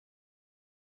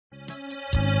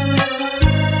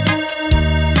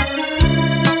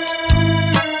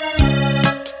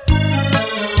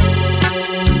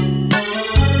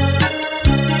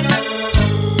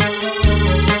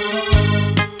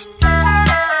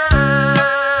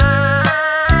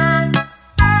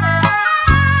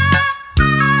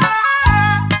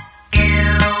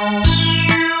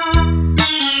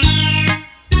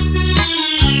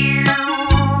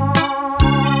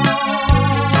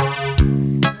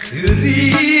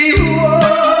그리워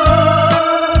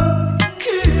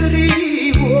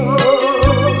그리워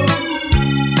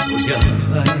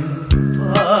고향만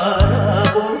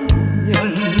바라보면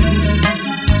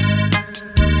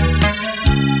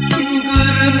긴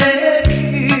구름에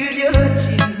그려진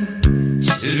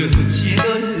주름진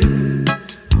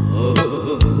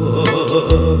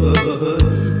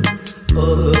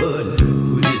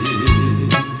얼굴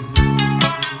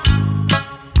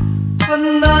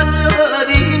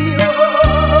한나절이면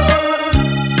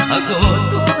가고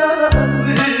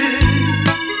돌아올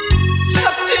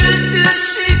잡힐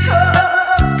듯이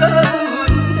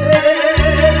가까운데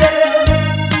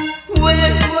왜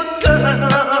못 가나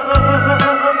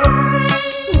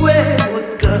왜 못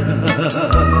가나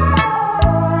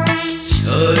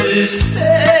절새들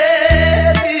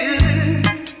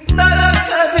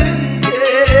날아가는 게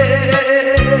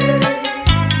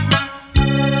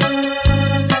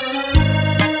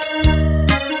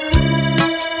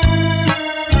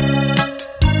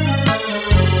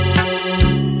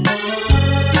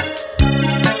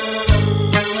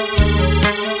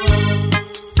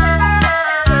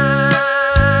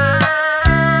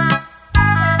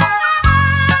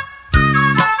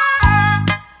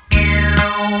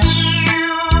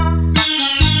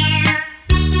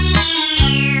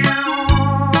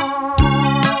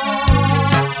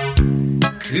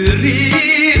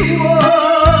그리워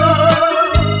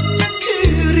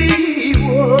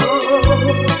그리워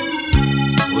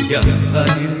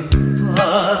고향만을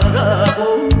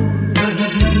바라보면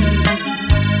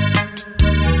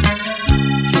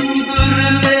흰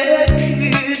구름에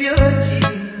그려진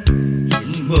흰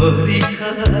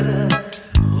머리카락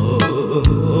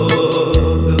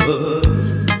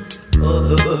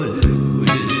얼굴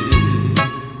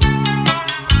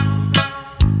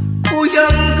고향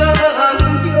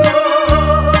가면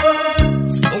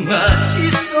송아지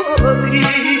소리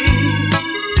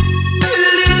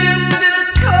들리는 듯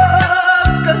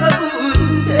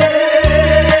가까운데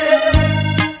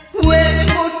왜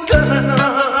못 가나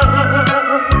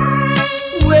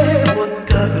왜 못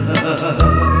가나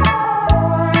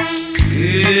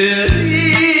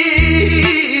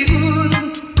그리운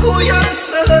고향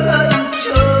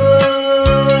사람처럼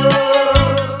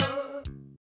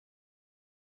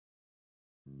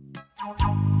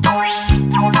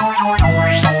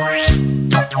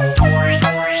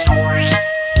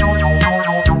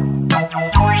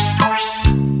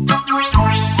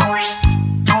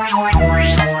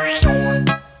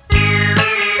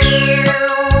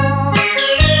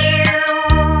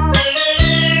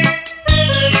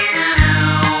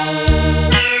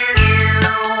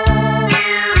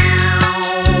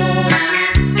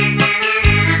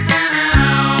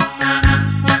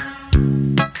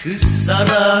그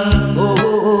사람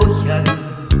고향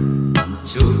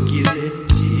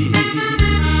남쪽이랬지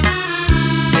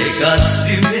내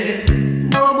가슴에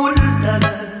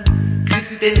머물다간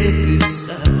그때 그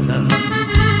사람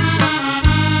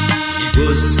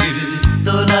이곳을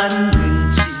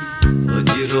떠났는지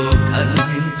어디로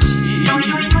갔는지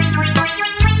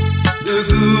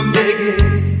누구에게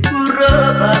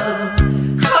물어봐도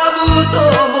아무도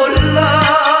몰라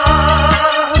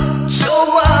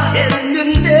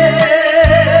좋아했는데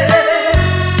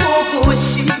보고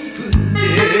싶은데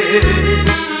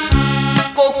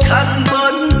꼭 한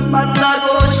번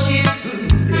만나고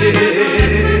싶은데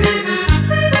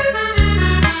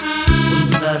본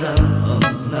사람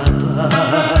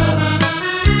없나봐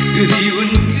그리운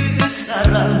그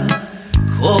사람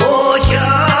고향이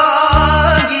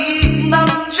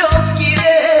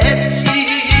남쪽이랬지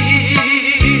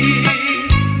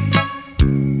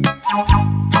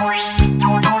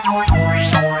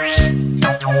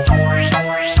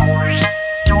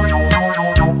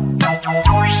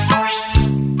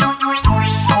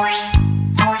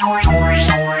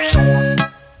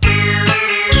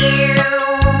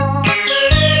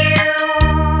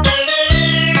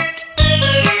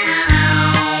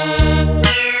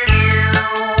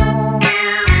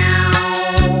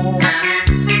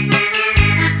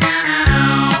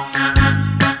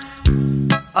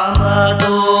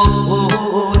아마도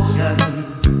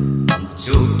고향이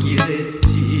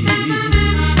남쪽이랬지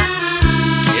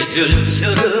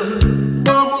계절처럼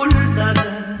머물다가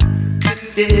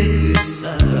그때 그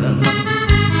사람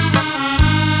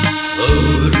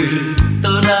서울을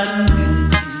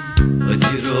떠났는지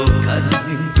어디로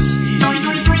갔는지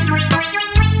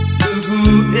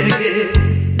누구에게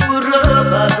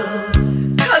물어봐도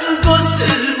간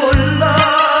곳을 몰라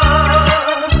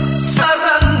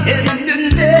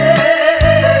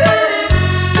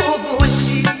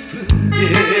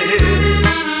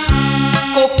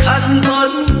꼭 한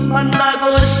번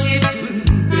만나고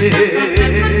싶은데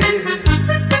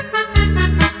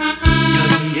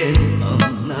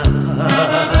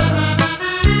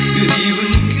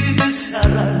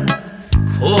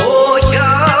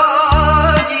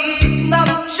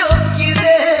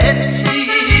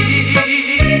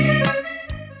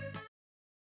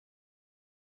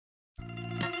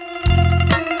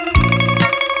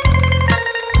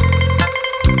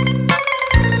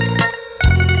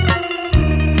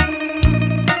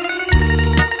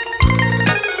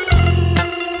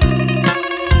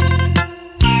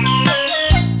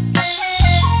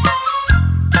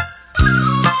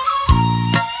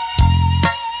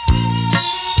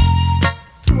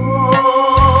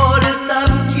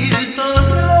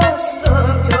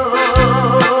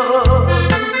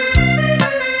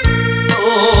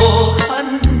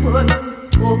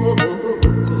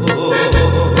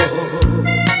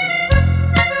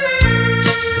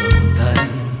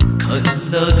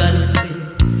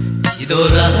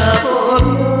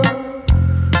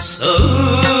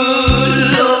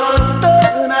서울로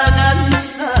떠나간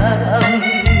사람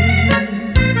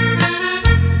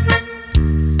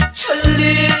천리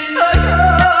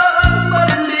타향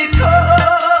멀리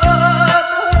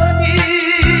가다니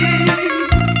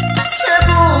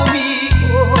새봄이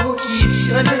오기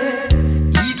전에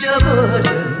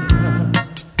잊어버렸나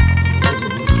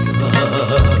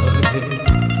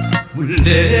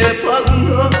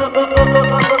물레방아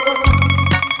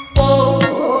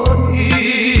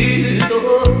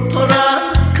오늘도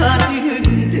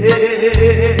돌아가는데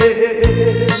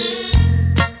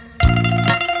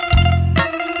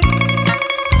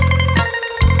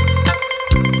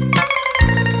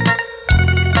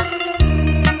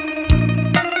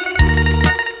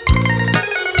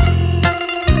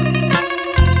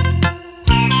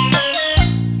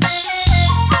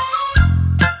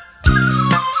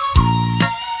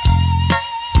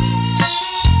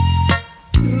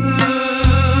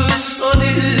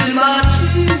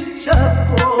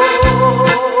잡고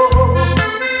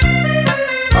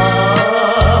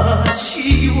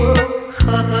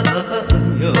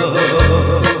아쉬워하며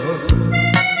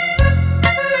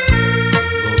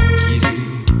목길을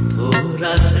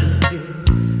돌아설 때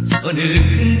손을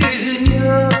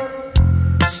흔들며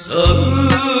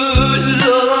서울로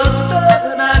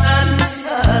떠나간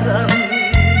사람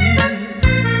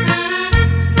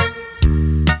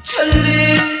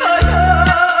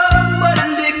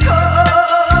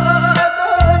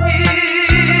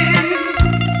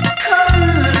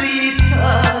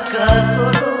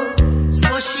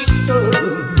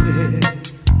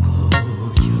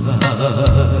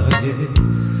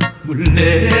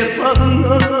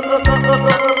물레방아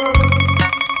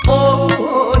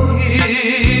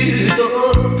오늘도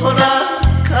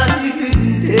돌아가는데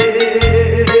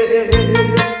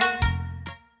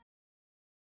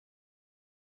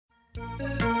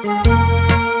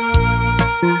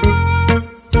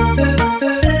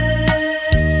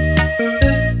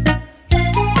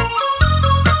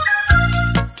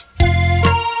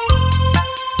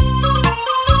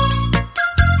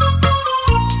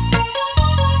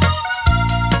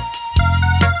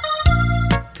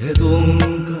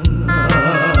대동강아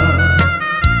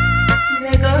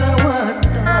내가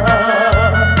왔다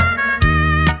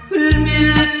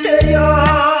을밀대야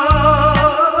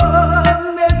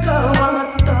내가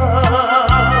왔다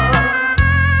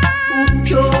우표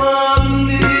없는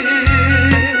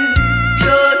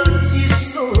편지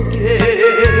속에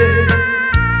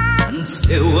한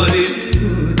세월을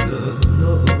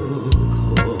묻어놓고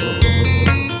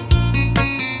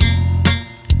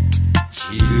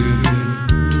지르는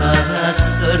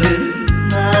낯설은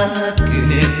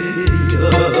나그네 되어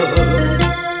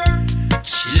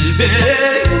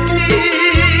 700리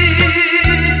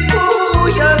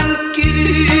고향길을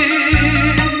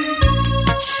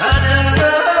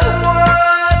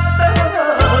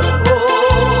찾아왔다고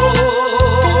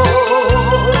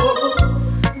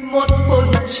못 본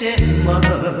채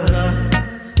마라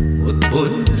못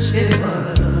본 채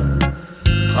마라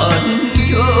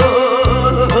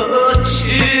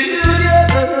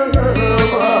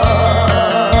반겨주려마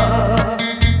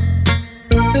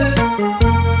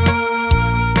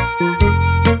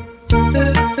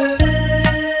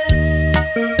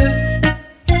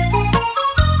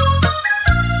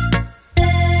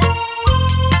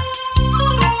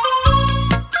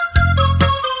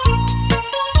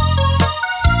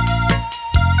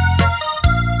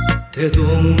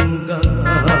대동강아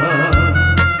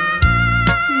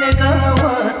내가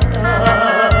왔다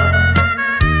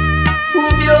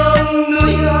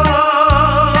후병누야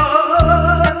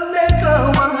내가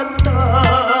왔다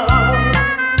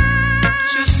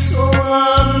주소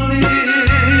없는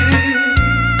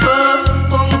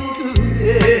컵봉투에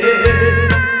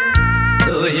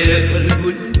너의 얼굴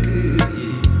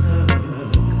그리다가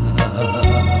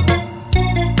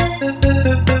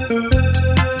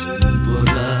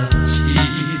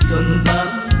눈보라치던 밤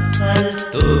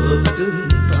달도 없던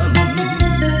밤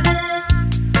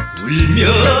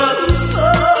울면서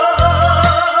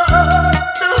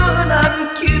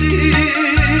떠난 길을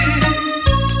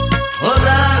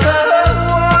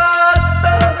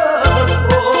돌아왔다고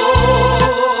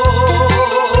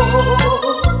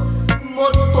못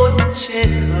본 채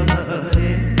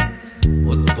가네 못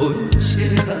본 채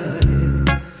가네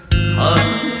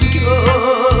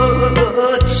반겨주려마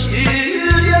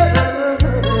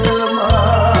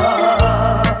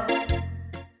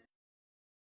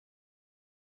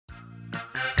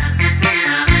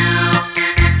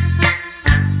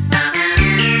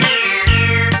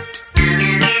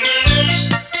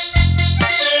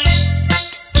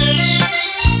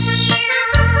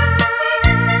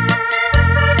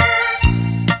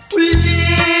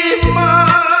울지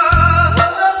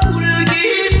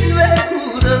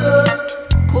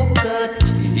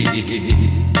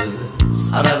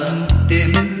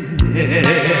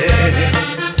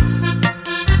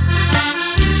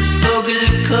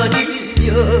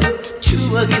웅크리며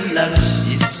추억을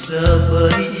낚시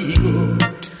써버리고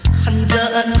한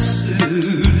잔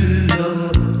술로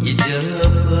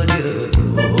잊어버려요.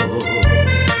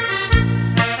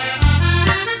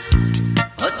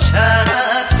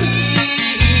 어차피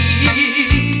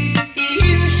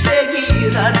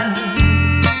인생이란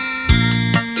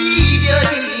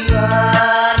이별이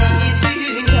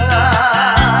아니더냐.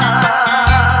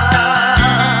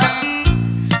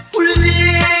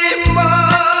 울지마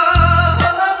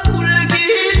울긴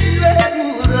왜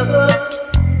울어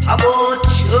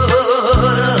바보처럼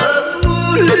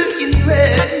울긴 왜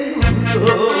울어.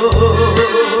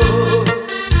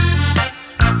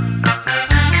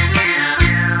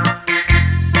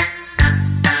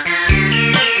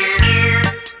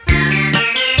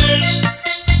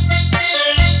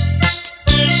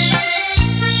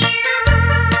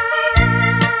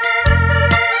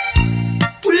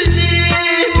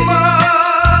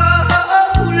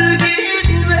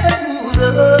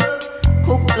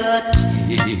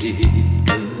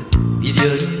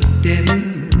 미련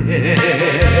때문에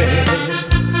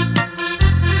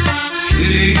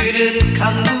흐르는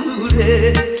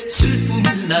강물에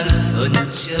슬픔을 난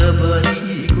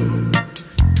던져버리고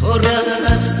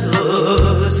돌아서서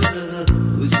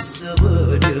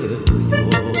웃어버려요.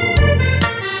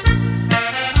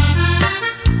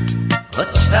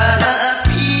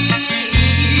 어차피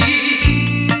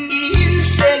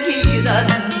인생이란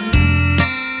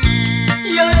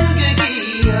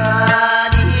연극이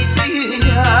아니더냐.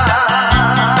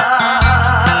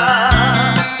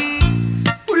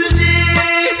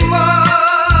 울지마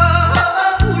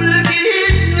울긴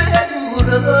왜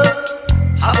울어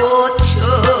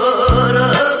바보처럼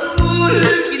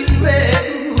울긴 왜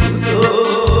울어.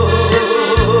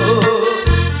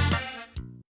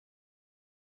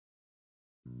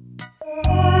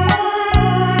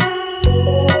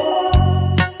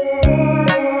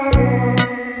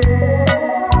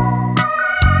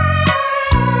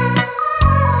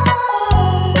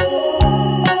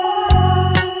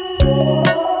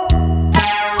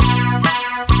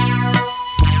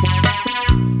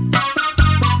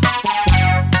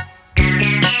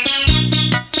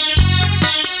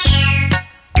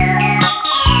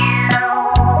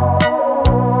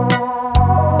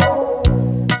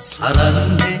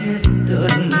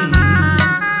 사랑했던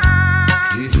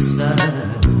그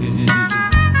사랑을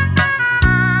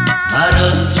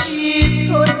말없이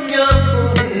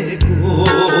돌려보내고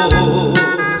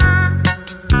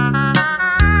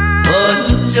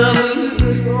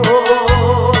번점으로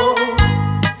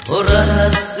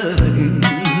돌아서는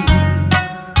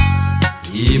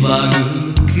이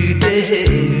마음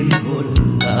그대는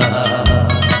몰라.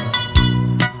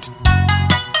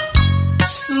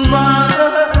 수많은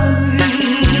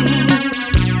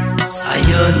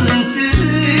사연들을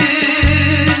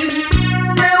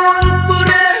내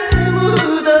원뿔에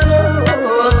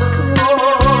묻어놓고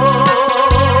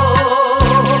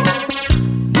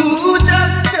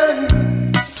무작정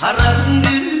사랑을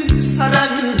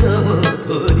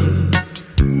넣어버린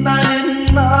나는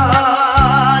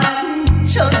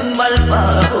정말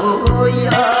바보야.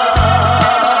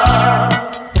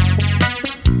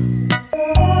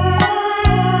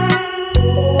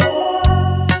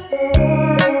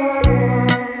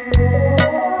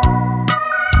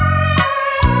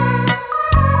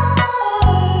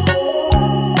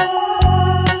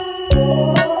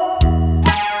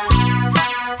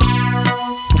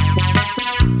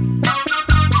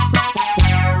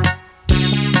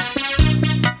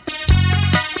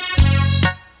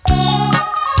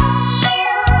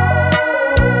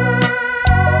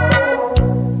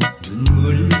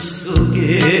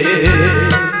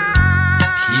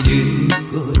 피는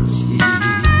꽃이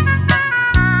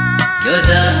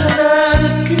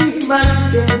여자란 그 말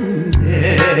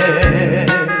때문에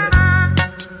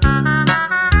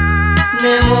내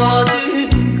모든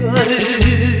걸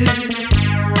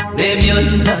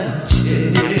외면한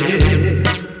채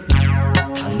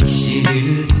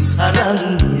당신을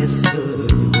사랑했어요.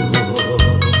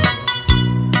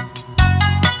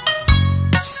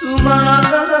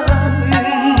 수많은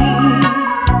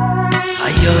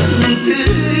사연들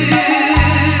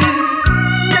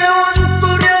내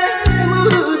원뿔에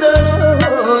묻어놓고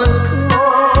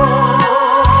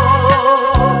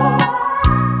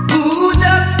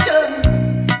무작정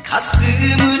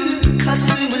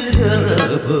가슴을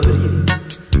열어버린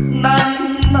나는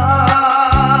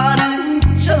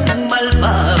정말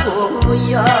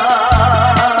바보야.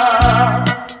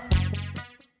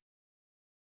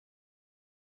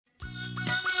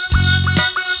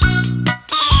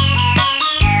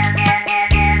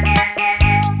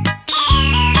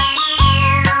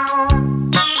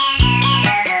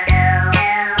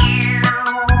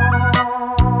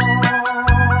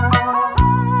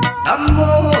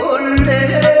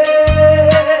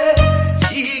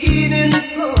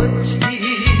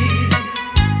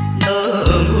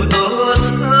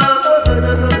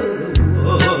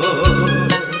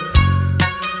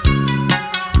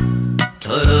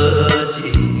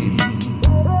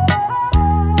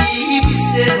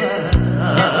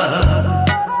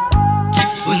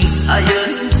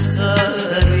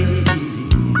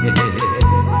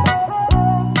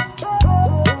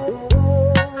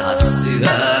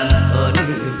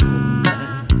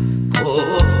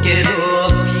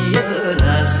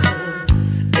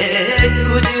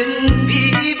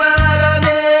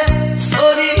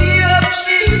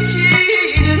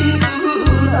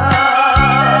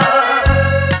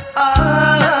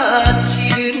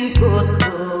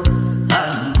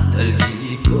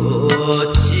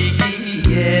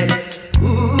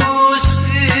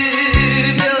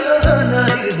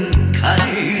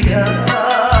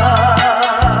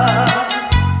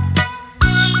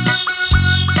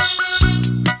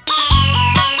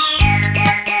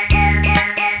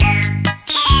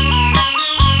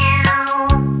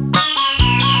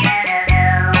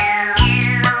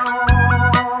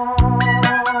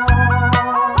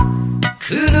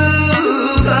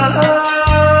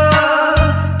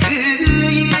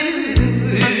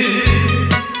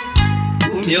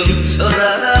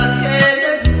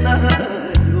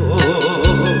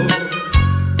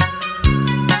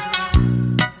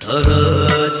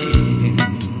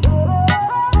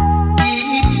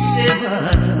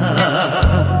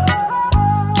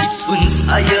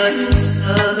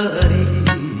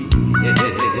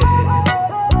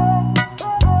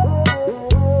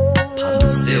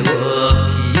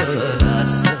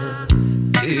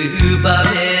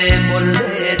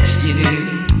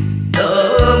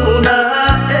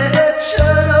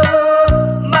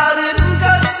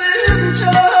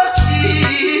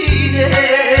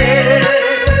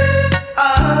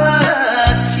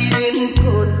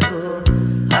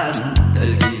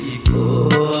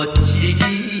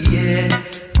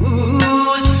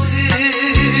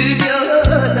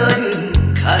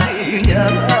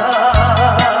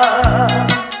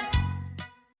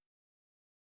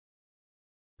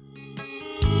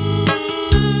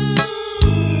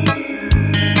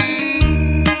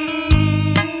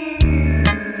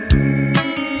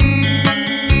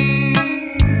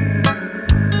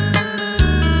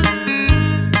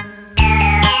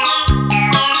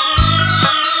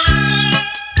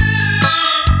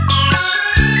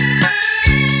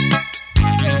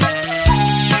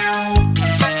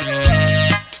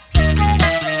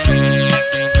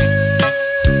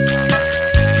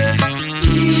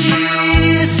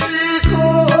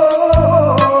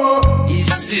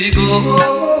 나는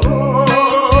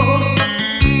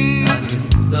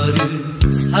너를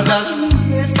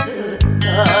사랑했었다.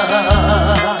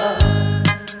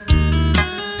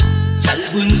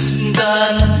 짧은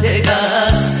순간 내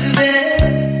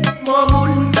가슴에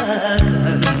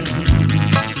머물다간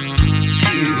그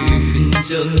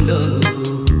흔적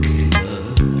너무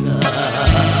크더라.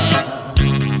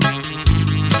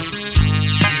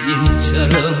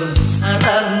 시인처럼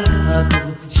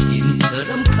사랑하고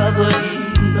시인처럼 가버린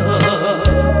너,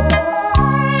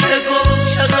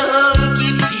 계곡처럼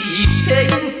깊이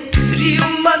패인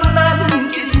그리움만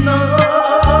남긴 너,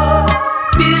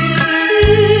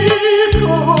 미쓰고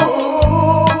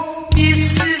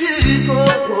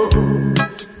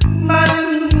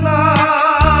나는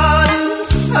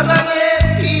사랑의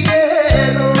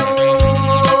피에로.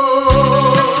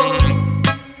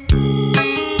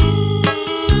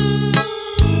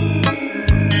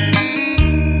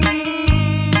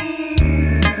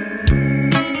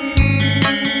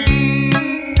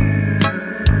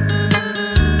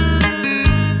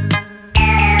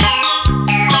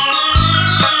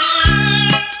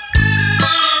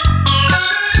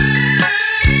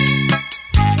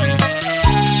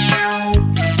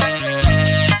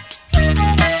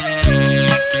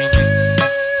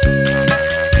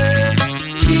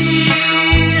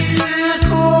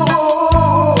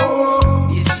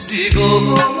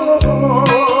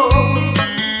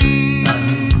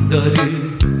 나는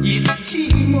너를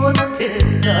잊지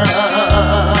못했다.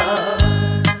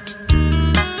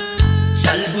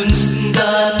 짧은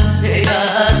순간 내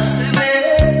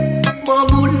가슴에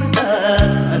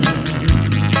머물다간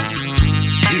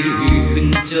그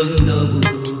흔적 너무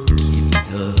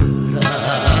깊더라.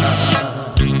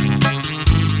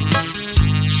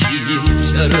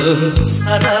 시인처럼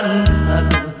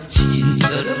사랑하고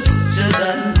시인처럼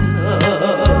스쳐간 너,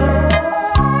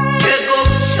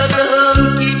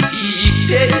 계곡처럼 깊이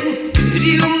패인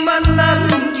그리움만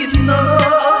남긴 너,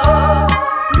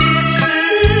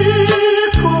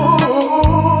 미쓰고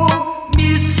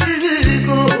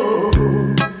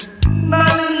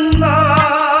나는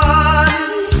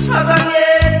사랑의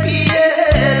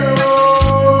피에로.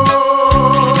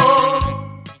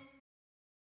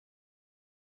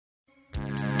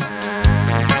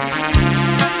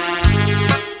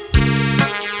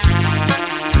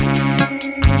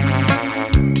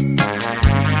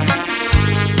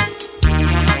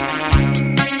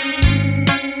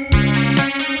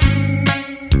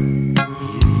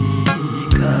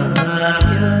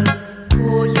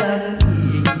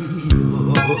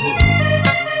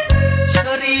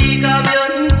 저리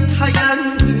가면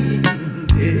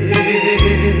타양인데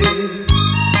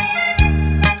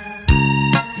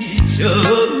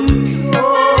이정표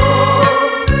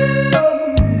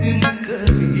없는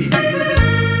거리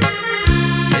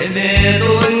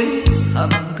헤매도는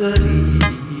삼거리길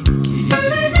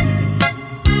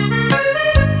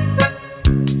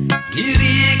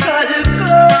이리 갈까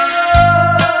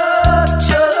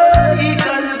저리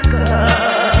갈까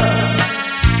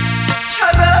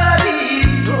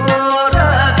차라리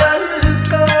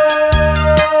돌아갈까.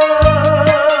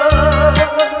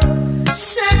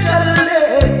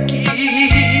 새갈래길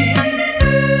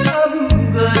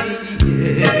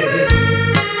삼거리에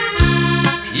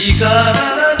비가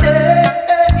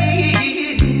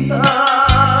내린다.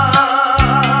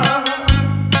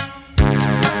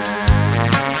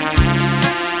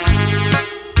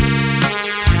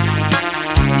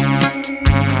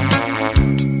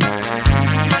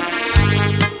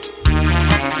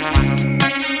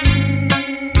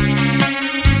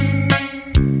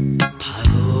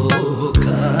 바로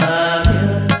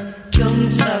가면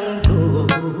경상도길,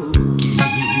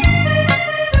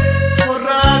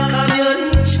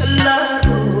 돌아가면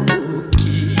전라도길,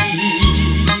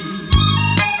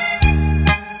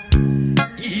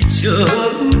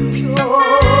 이정표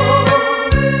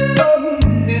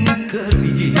없는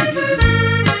거리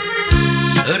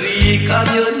저리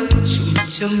가면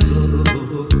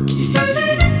충청도길.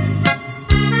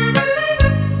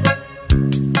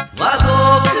 와도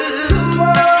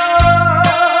그만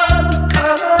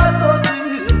가도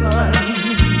그만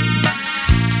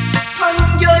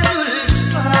반겨줄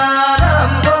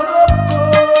사람 없고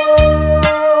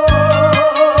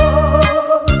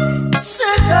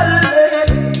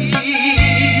새갈래길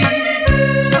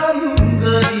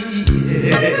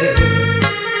삼거리에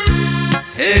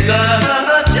해가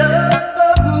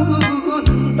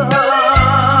져문다.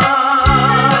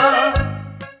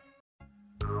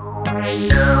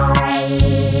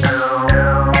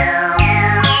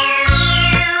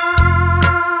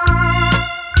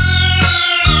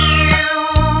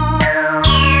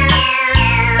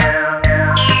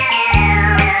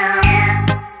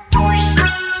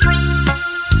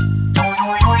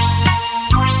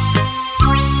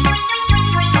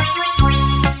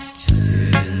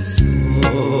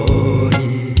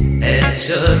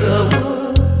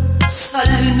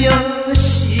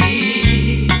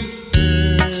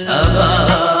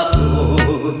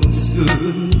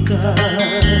 마음일까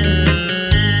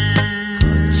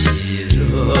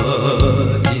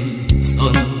거칠어진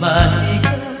손마디가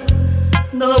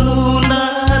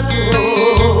너무나도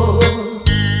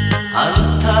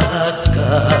안타까웠어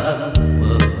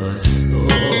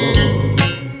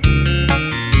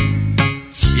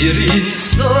시린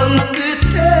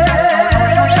손끝에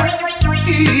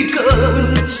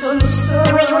이건 천사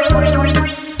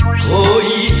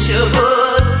고이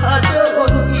접어다져온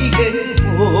이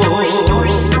행복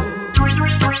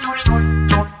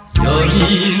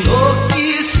연이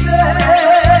녹기새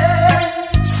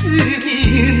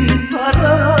스민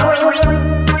바람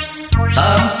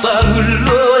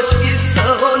땀방울로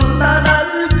씻어온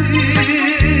나날들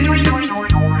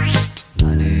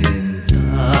나는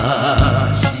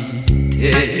다시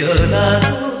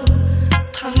태어나도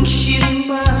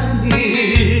당신만을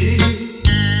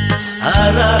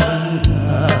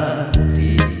사랑하리라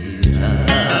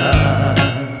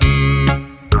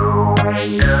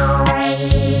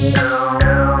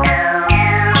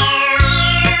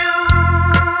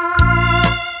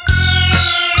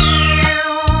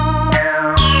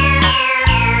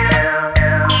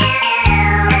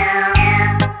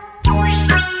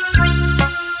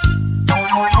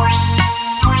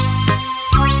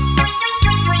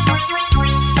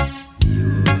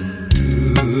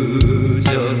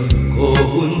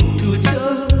고운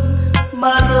두정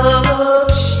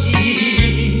말없이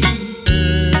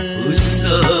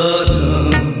웃어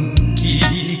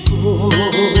넘기고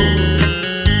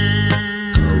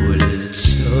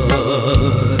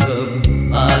거울처럼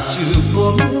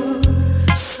마주보며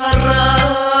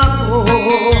살아온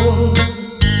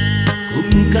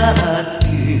꿈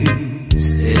같은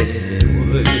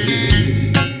세월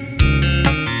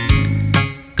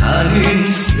가는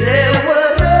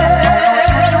세월에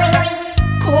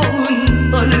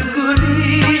고운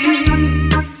얼굴이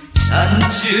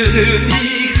잔주름이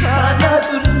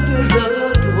하나둘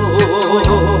늘어도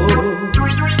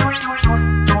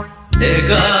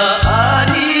내가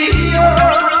아니면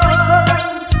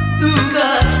누가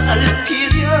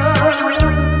살피랴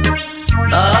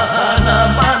나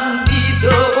하나만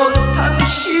믿어온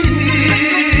당신을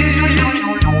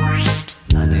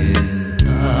나는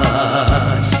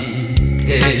다시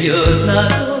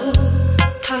태어나도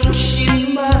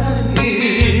당신만을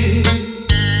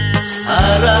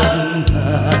사랑하리라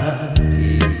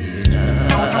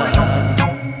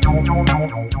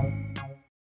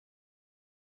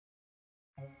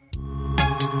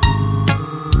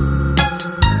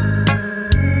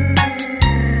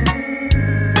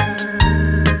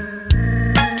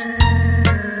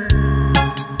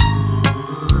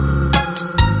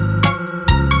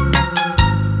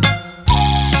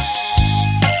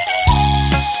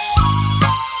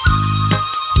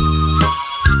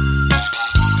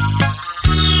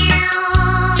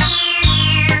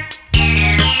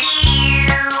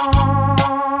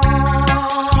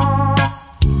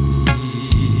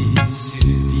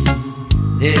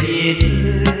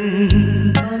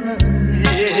내리는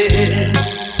밤에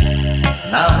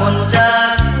나 혼자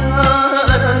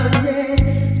걸었네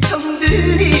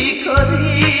정들이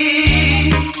거리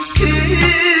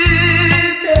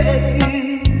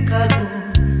그대는 가고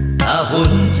나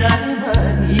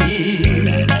혼자만이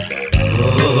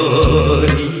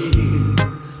거리는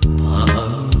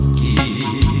밤길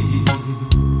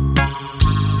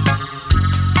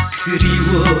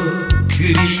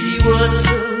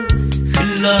그리워서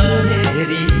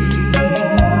흘러내린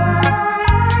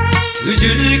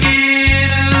수줄기는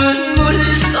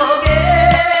물속에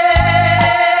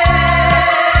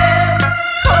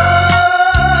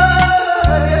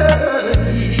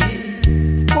하얀이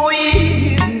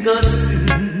보이는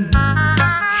것은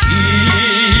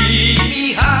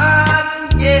희미한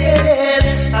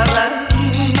옛사랑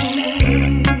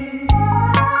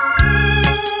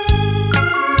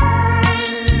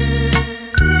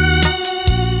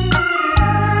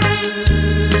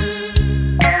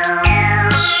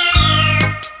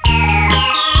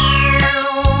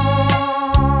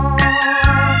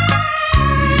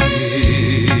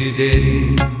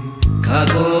그대는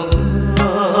가고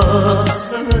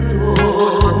없어도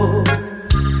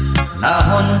나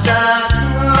혼자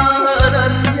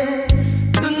걸었네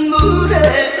눈물의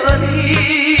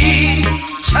거리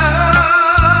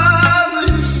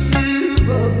참을 수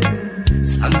없는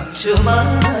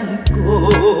상처만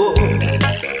안고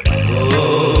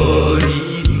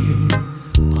거리는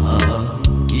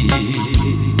밤길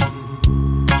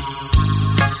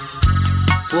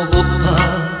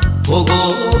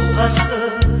보고파서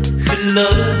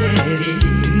흘러내린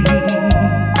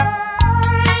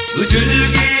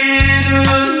수줄기는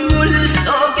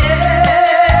물속에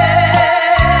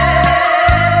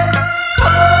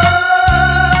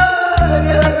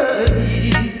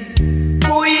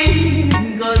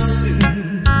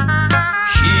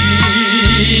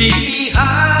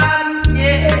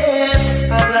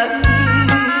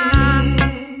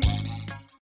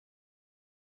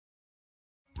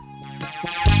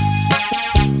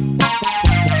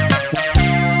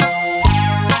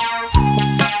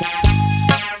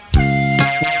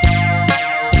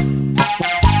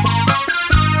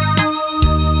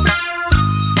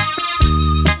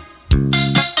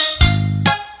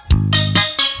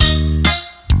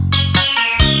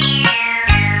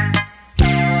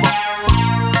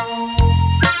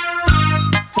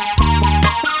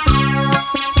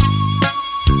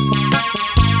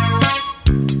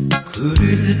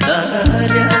불을 따라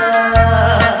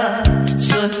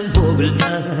전복을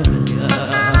따라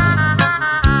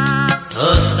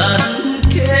서산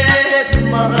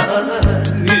갯마을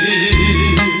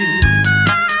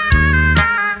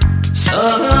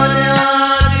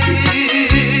처녀들이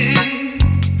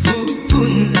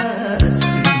부푼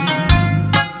가슴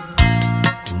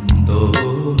꿈도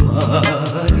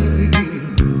많은데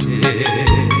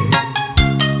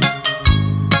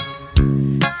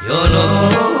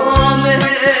연놈의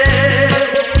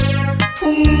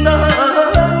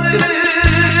풍랑을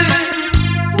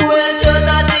왜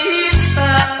저다지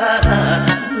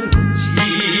사는지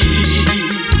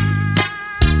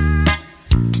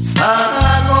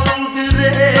사공들의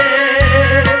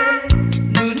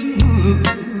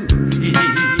눈물이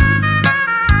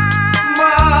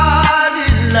마를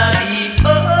날이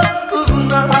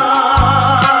없구나.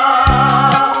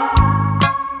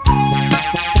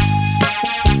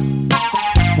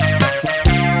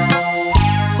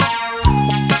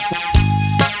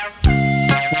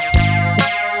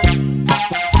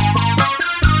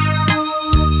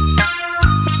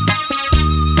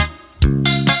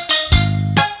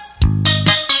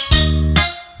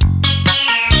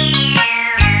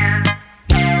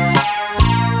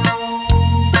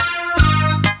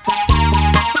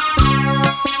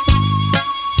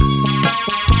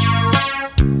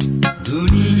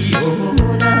 눈이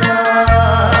오나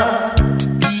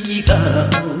비가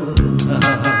오나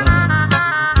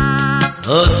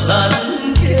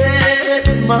서산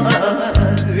갯마을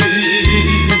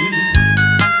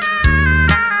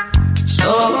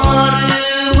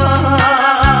저르와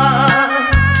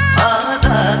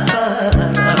바닷바람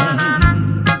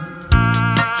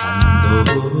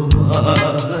한도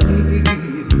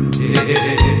많은데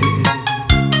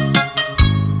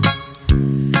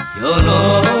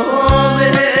연놈의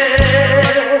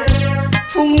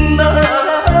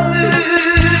풍랑을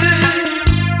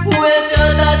왜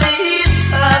저다지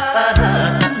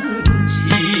사는지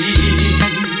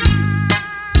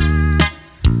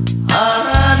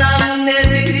아낙네들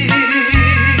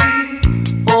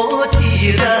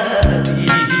오지라니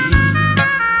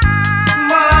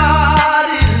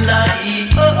말을 날이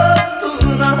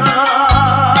없구나.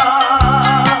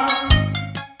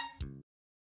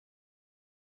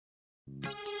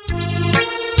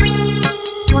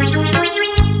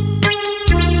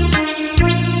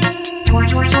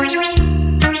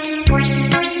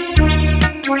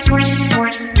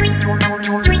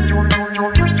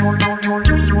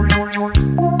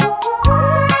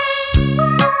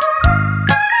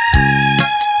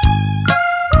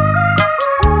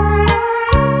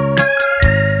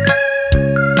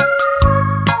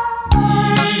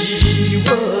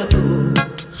 미워도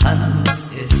한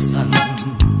세상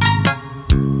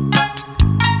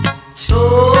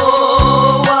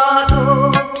좋아도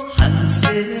한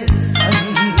세상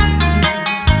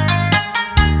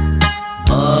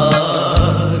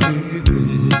마음을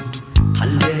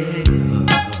달래며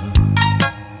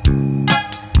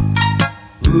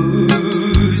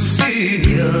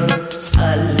웃으며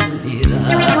살리라.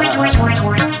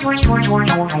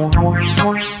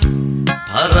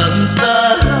 바람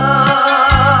따라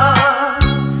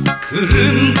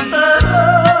구름 따라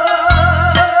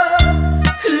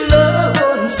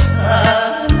흘러온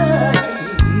사나이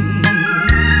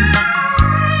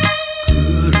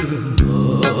구름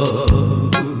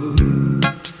없는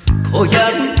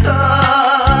고향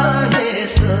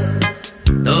땅에서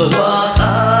너와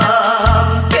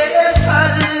함께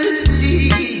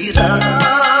살리라.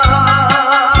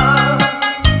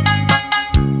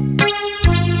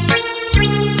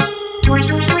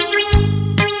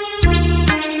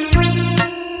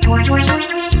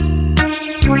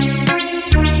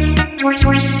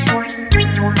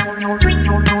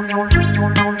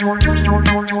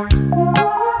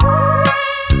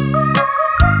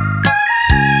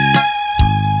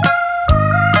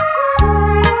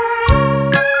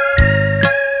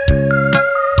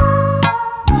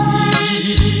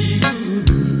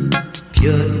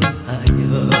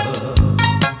 변하여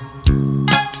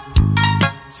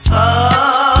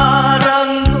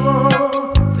사랑도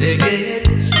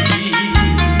되겠지.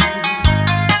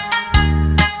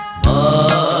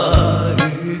 마음을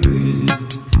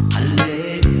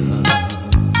달래며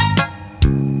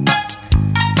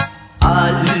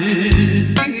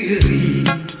알들이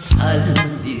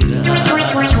살리라.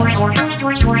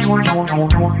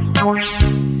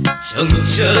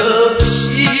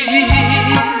 정처없이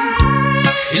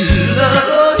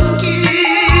흘러온 길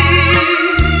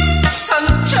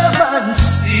상처만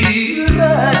쓰라린데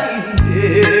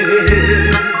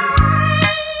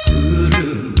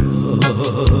구름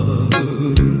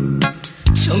없는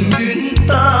정든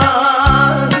땅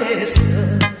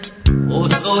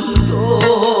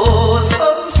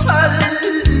손도성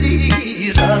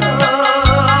살리라.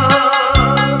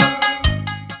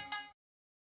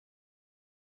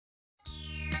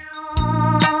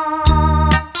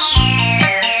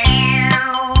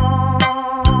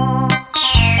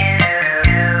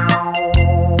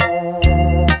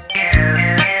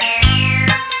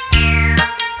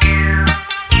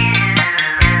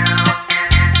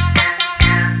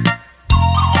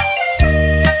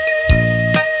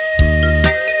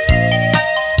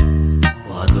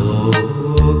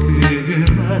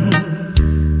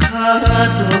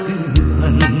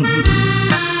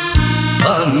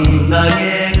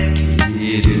 방랑의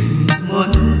길은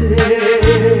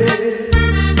먼데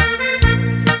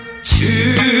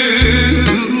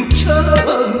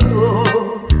충청도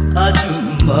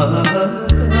아줌마가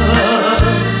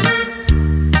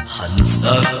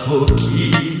한사코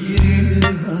길을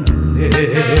막네.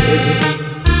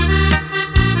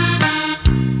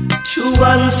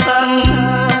 주안상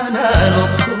하나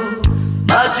놓고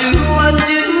마주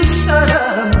앉은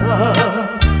사람아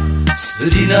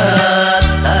술이나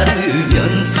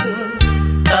따르면서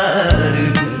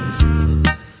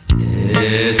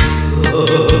내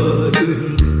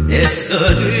서름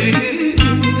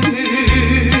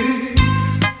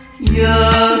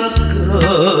엮어보자.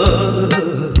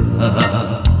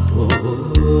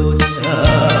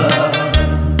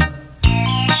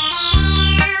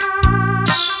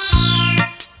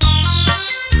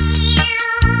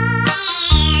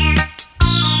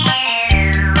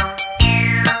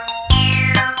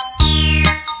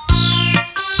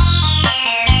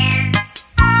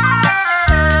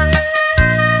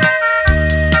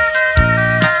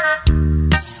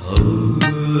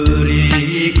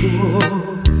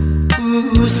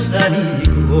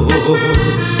 부산이고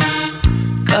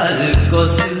갈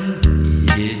곳은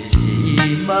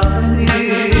있지만은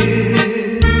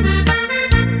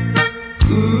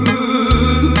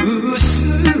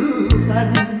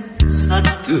구수한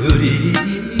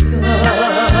사투리가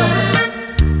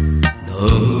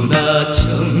너무나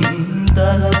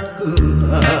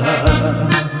정답구나.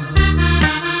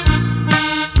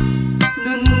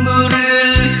 눈물을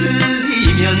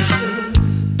흘리면서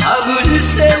밤을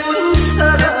새운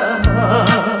사람아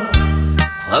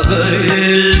과거를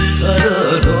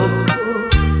털어놓고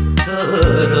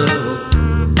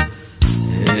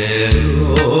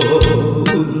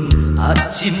새로운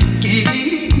아침길을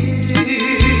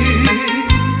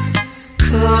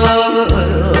걸어가보자.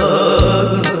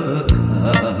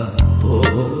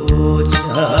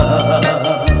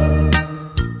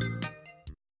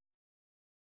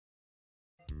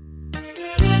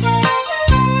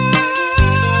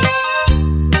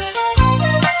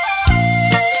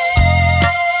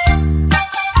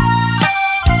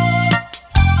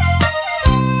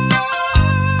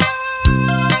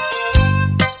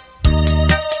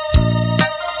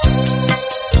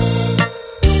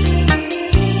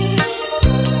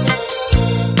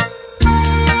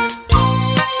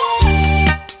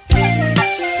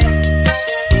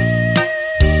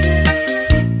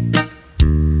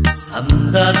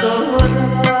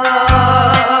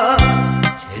 삼다더라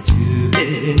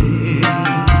제주에는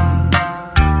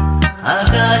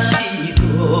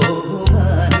아가씨도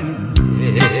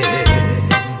많은데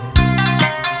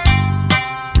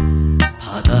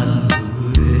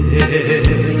바닷물에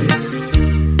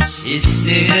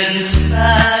씻은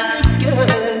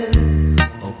살결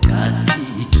옷같이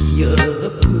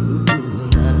귀엽구나.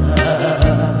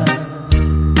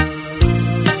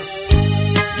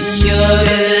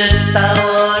 여을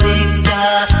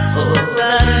따오리까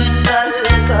소라를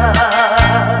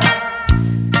따를까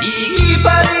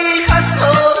이발이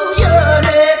하소연의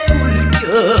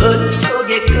물결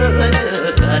속에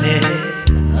꺼져가네.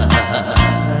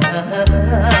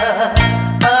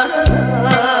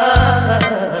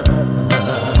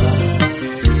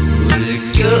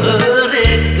 물결에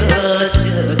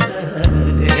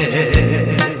꺼져가네.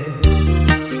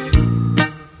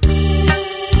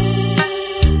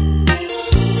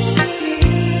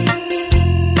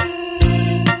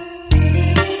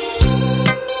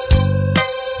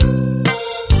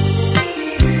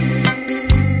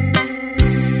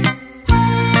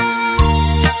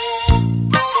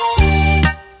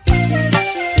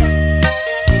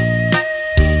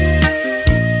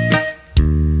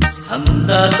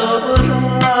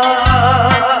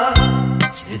 삼다더라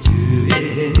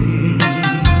제주에는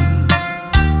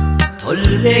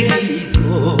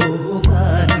돌멩이도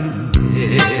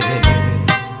많은데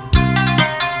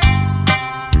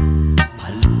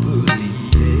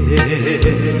발뿌리에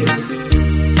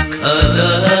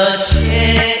걷어채는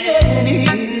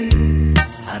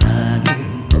사랑은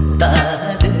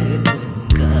없다던가.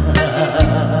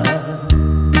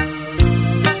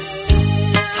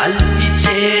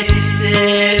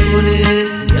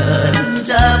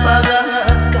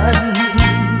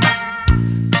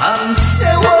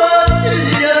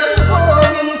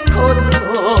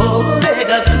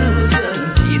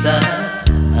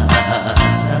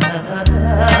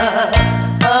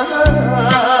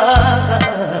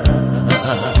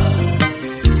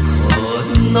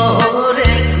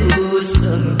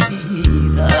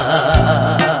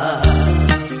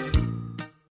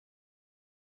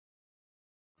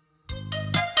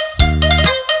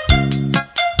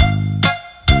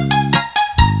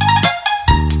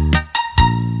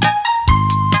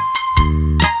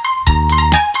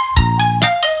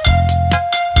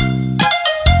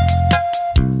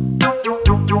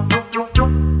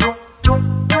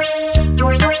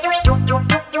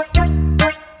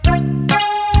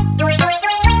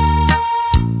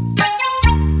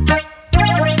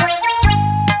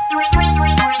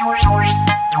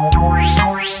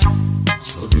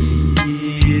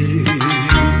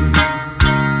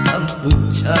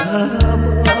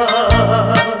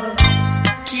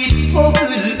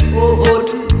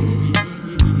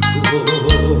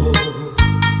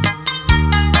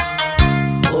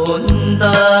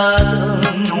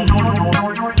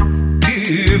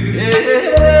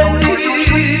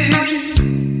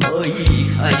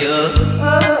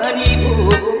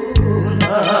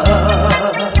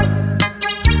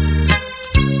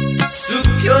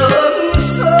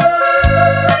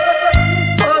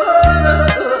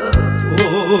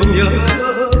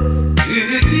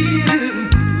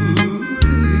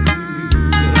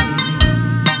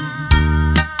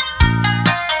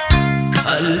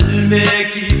 내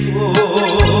기도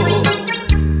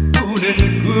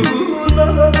우는구나.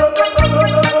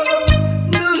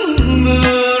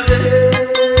 눈물의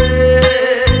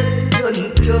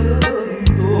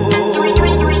연평도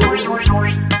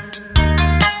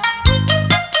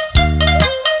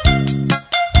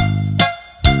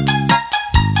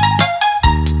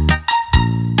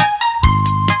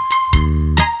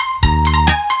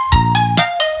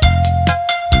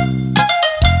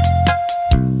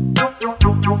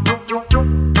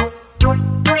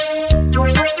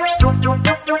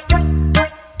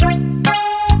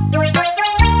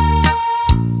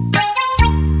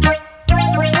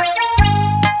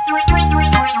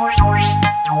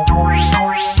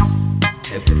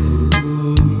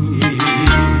태풍이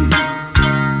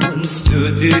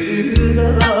원수들아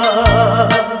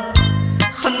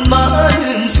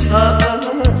한마음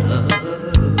사고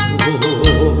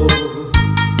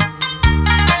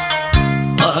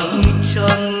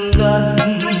왕천간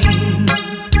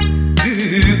그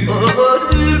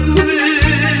얼굴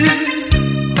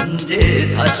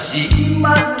언제 다시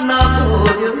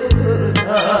만나보려나.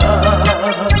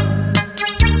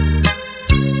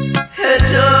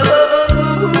 해저문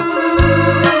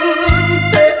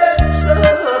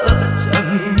백사장에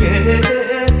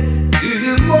그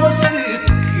모습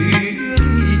그리면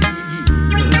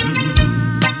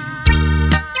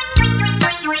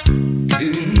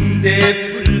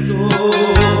등대불도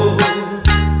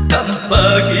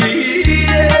깜빡이에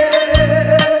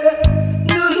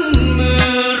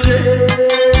눈물의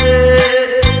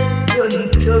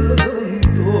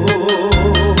연평도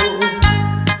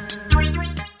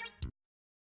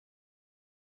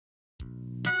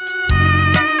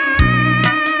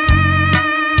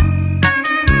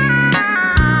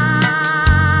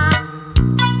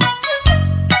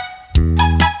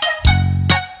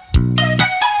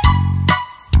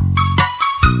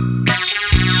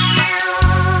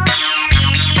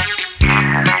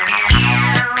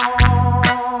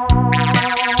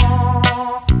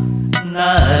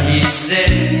날이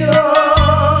새면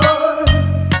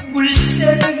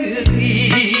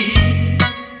물새들이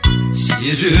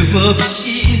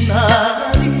시름없이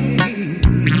나는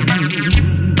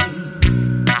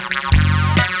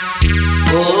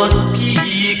꽃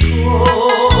피고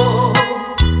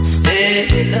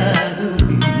새가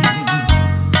우는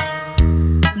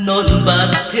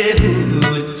논밭에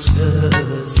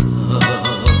묻혀서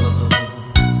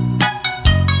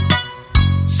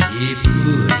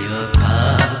짚으려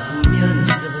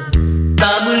가꾸면서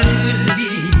땀을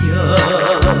흘리며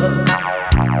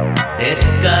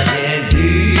냇가에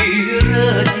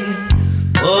늘어진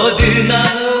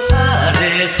버드나무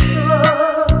아래서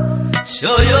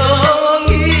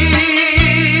조용히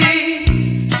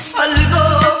살고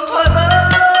봐라.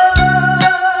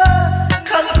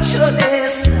 강촌에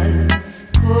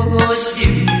살고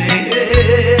싶네.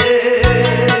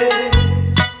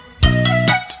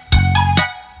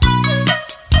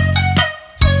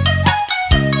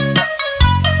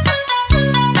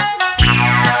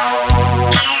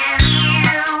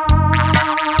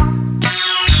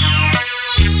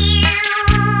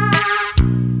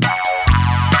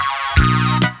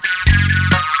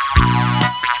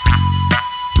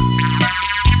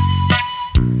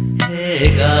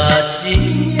 해가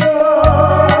지면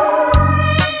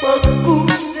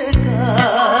벚국새가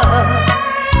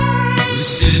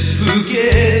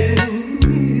우슬프게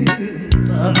우는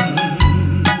밤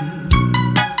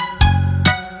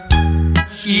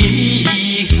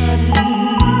희미한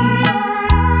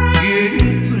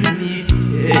끈불 밑에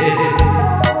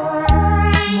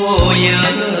모여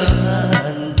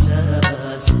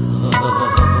앉아서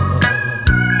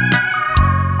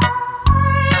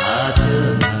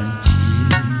다정한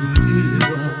친구들과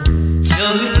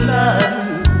정을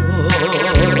나누고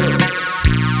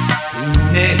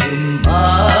국내음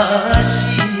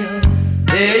마시며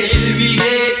내일 위해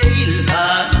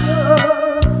일하며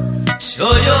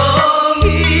조용히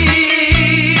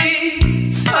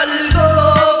살고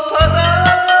봐라.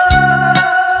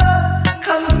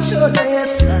 강촌에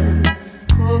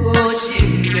살고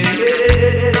싶네.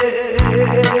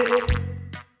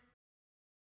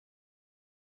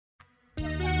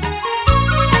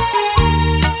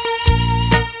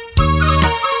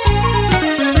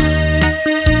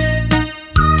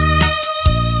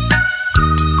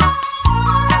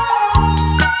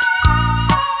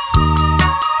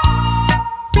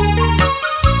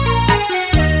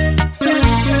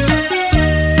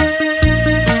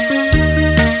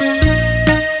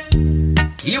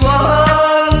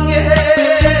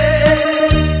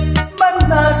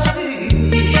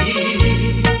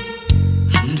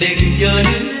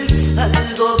 백년을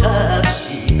살고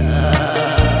갑시다.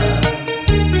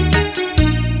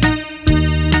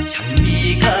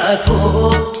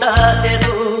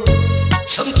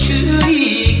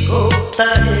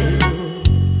 걷다 해도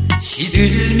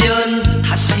시들면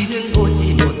다시는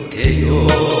오지 못해요.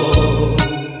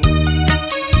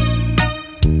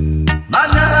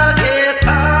 만약에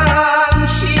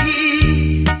당신이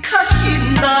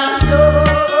가신다면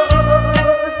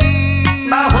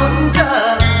나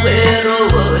혼자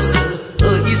외로워서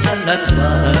어디 살란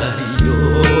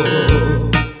말이요.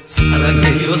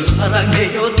 사랑해요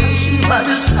사랑해요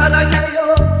당신만을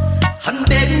사랑해요. 한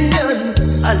 100년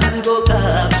살고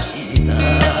갑시다.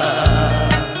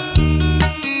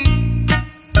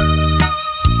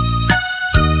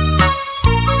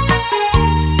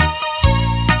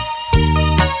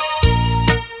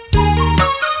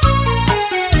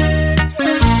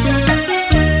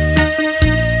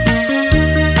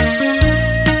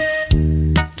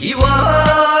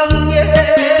 이왕에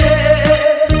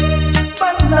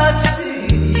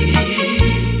만났으니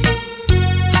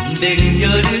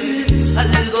 100년을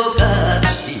살고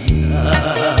갑시다.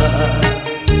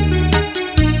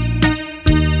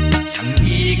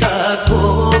 장미가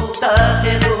곱다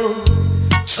해도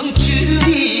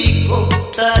청춘이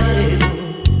곱다 해도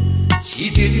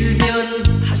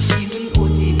시들면 다시는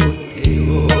오지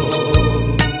못해요.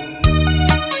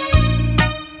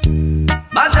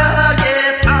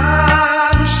 만약에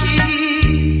당신이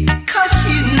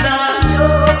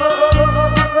가신다면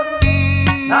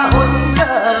나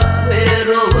혼자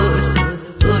외로워서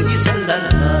어디 살란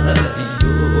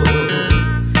말이요.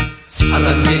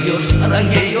 사랑해요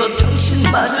사랑해요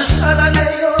당신만을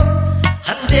사랑해요.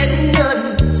 한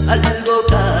 100년 살고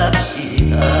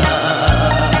갑시다.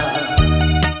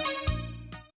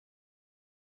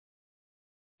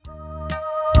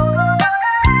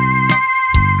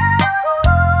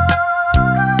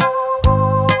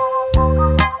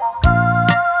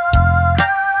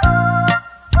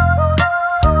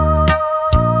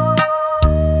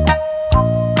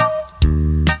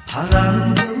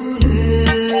 바람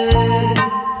부는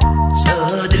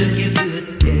저들길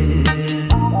끝에는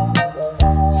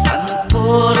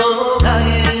산포로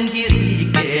가는 길이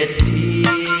있겠지.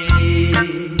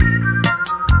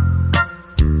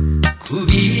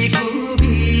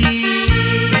 굽이굽이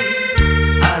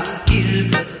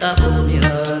산길 걷다 보면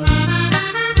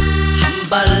한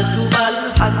발 두 발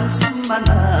한숨만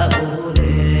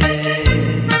나오네.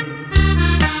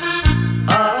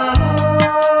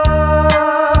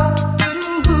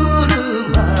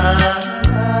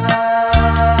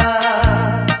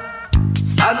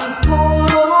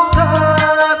 산포로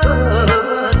가거든.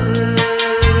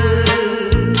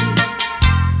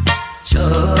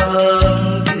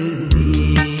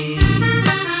 정근이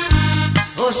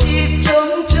소식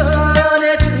좀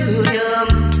전해주렴.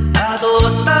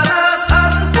 나도 따라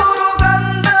산포로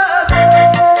간다고.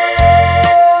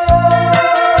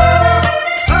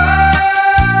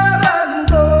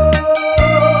 사랑도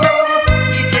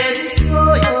이젠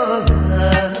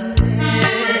소용없네.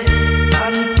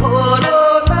 산포로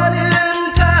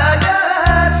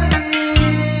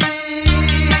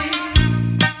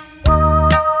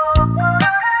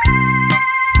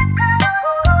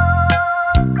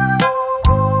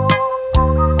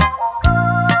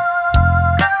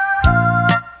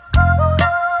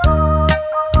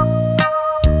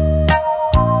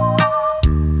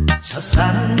저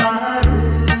산마루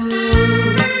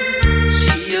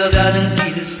쉬어가는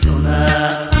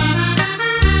길소나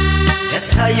내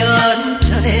사연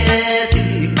전해드리겠소.